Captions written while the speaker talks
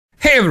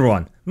Hey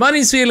everyone, my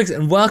name is Felix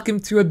and welcome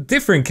to a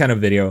different kind of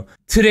video.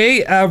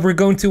 Today we're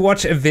going to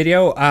watch a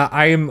video.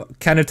 I am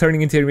kind of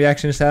turning into a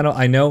reaction channel,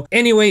 I know.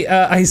 Anyway,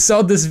 I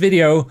saw this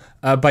video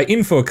by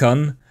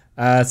Infokun,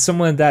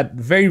 someone that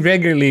very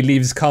regularly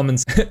leaves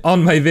comments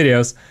on my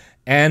videos.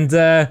 And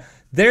they're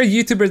a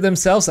YouTuber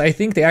themselves. I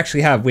think they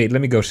actually have, wait, let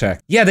me go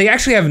check. Yeah, they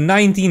actually have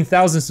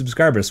 19,000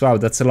 subscribers. Wow,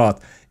 that's a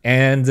lot.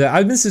 And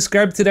I've been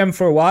subscribed to them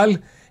for a while.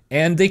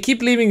 And they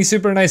keep leaving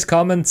super nice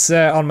comments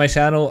on my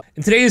channel.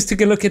 And today I just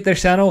took a look at their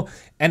channel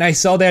and I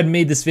saw they had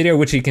made this video,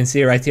 which you can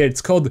see right here.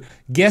 It's called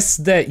Guess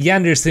the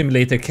Yandere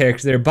Simulator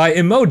Character by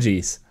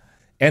EMOJIS.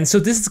 And so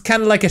this is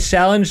kind of like a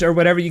challenge or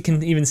whatever. You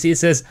can even see it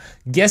says,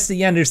 Guess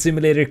the Yandere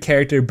Simulator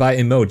Character by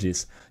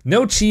EMOJIS.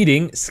 No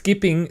cheating,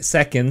 skipping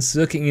seconds,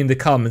 looking in the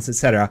comments,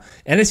 etc.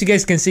 And as you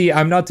guys can see,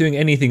 I'm not doing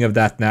anything of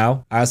that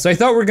now. So I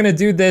thought we're gonna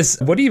do this,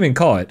 what do you even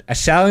call it? A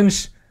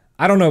challenge?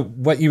 I don't know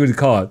what you would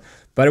call it.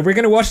 But we're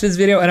gonna watch this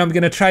video and I'm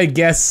gonna try to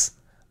guess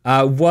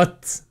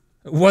what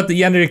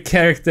the Yandere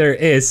character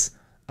is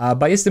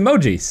by just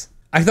emojis.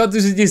 I thought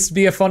this would just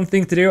be a fun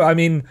thing to do. I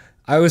mean,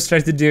 I always try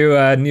to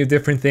do new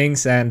different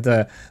things and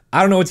I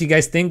don't know what you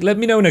guys think. Let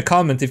me know in a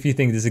comment if you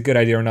think this is a good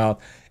idea or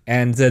not.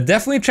 And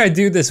definitely try to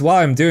do this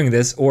while I'm doing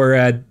this, or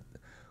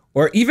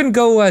even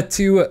go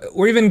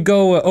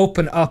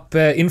open up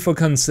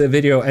Infokun's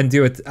video and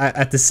do it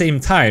at the same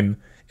time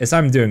as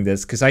I'm doing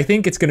this, because I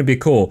think it's gonna be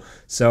cool.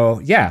 So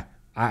yeah.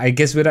 I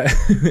guess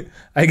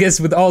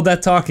with all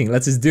that talking,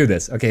 let's just do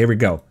this. Okay, here we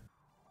go.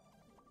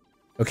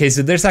 Okay,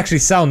 so there's actually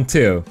sound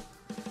too.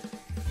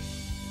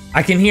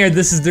 I can hear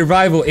this is the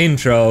rival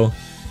intro.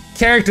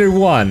 Character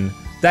 1,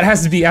 that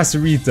has to be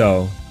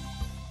Azurito.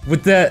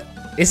 With the,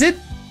 is it?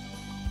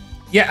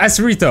 Yeah,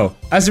 Azurito.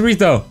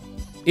 Azurito.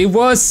 It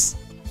was,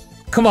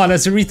 come on,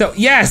 Azurito.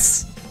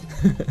 Yes!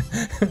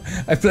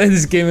 I played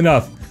this game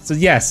enough. So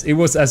yes, it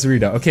was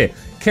Azurito. Okay,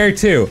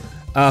 character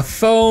 2,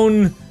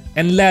 phone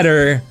and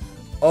letter.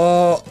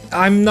 Oh,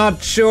 I'm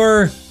not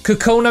sure.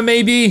 Kokona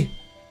maybe?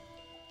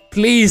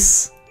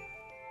 Please.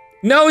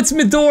 No, it's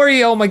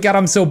Midori. Oh my god,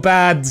 I'm so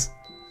bad.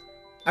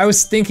 I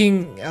was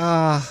thinking,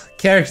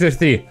 character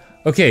 3.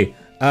 Okay,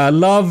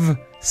 love,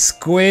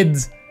 squid,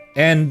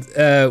 and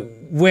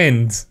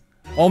wind.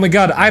 Oh my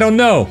god, I don't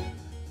know.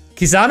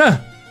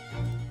 Kisana?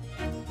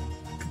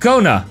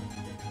 Kokona.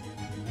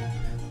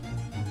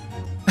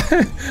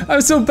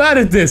 I'm so bad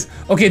at this.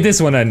 Okay,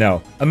 this one I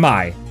know.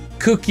 Amai.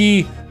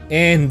 Cookie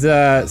and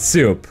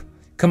soup.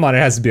 Come on, it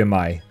has to be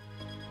Amai.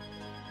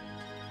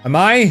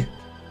 Amai?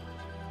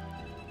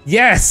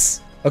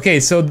 Yes! Okay,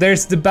 so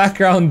there's the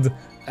background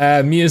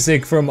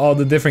music from all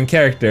the different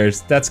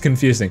characters. That's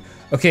confusing.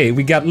 Okay,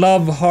 we got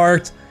love,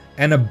 heart,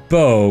 and a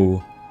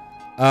bow.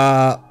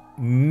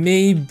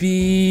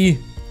 Maybe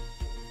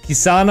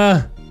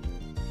Kisana?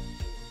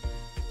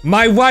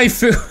 My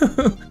waifu!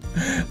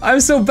 I'm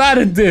so bad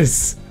at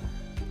this!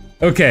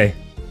 Okay.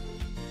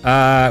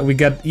 We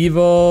got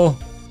evil,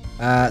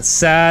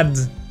 sad,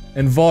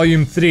 and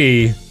volume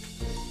 3.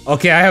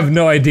 Okay, I have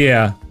no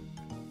idea.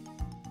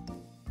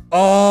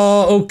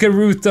 Oh,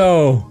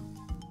 Okaruto.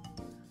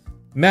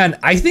 Man,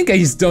 I think I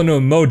just don't know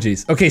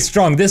emojis. Okay,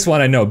 strong, this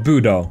one I know,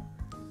 Budo.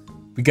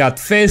 We got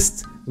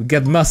fist, we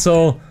got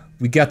muscle,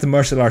 we got the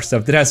martial arts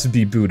stuff. That has to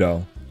be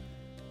Budo.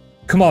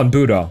 Come on,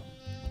 Budo.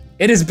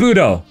 It is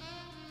Budo.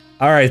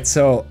 Alright,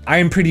 so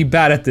I'm pretty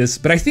bad at this,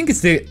 but I think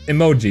it's the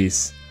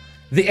emojis.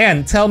 The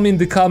end, tell me in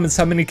the comments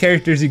how many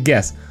characters you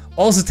guess.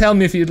 Also tell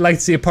me if you'd like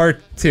to see a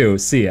part 2.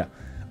 See ya.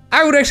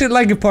 I would actually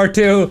like a part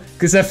 2,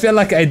 because I feel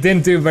like I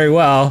didn't do very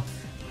well.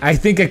 I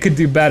think I could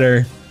do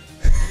better.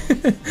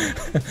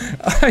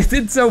 I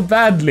did so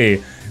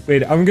badly.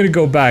 Wait, I'm gonna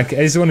go back.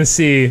 I just want to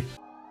see.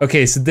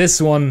 Okay, so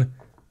this one.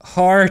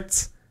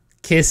 Heart,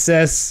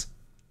 kisses,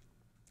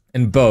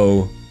 and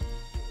bow.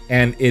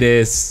 And it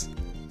is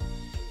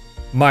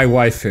my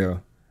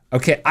waifu.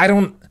 Okay,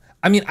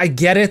 I mean, I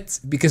get it,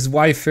 because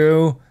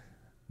waifu.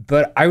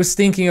 But I was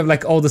thinking of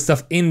like all the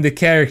stuff in the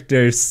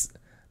characters,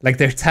 like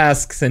their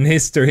tasks and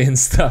history and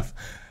stuff.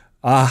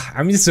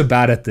 I'm just so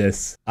bad at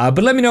this. But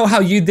let me know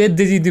how you did.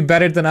 Did you do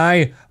better than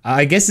I?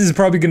 I guess this is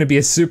probably gonna be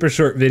a super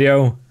short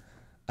video.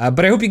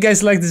 But I hope you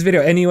guys liked this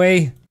video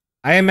anyway.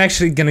 I am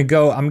actually gonna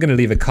go, I'm gonna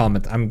leave a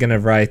comment. I'm gonna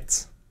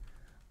write,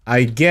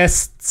 I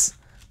guessed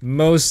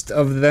most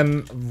of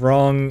them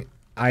wrong.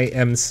 I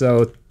am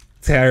so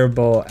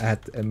terrible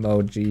at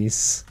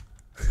emojis.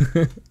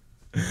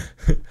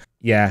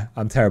 Yeah,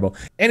 I'm terrible.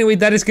 Anyway,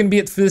 that is gonna be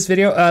it for this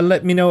video.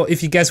 Let me know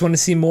if you guys want to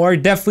see more.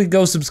 Definitely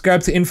go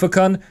subscribe to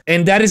Infokun.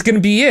 And that is gonna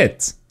be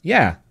it.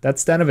 Yeah,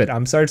 that's the end of it.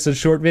 I'm sorry it's a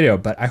short video,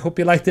 but I hope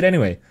you liked it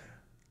anyway.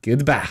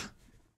 Goodbye.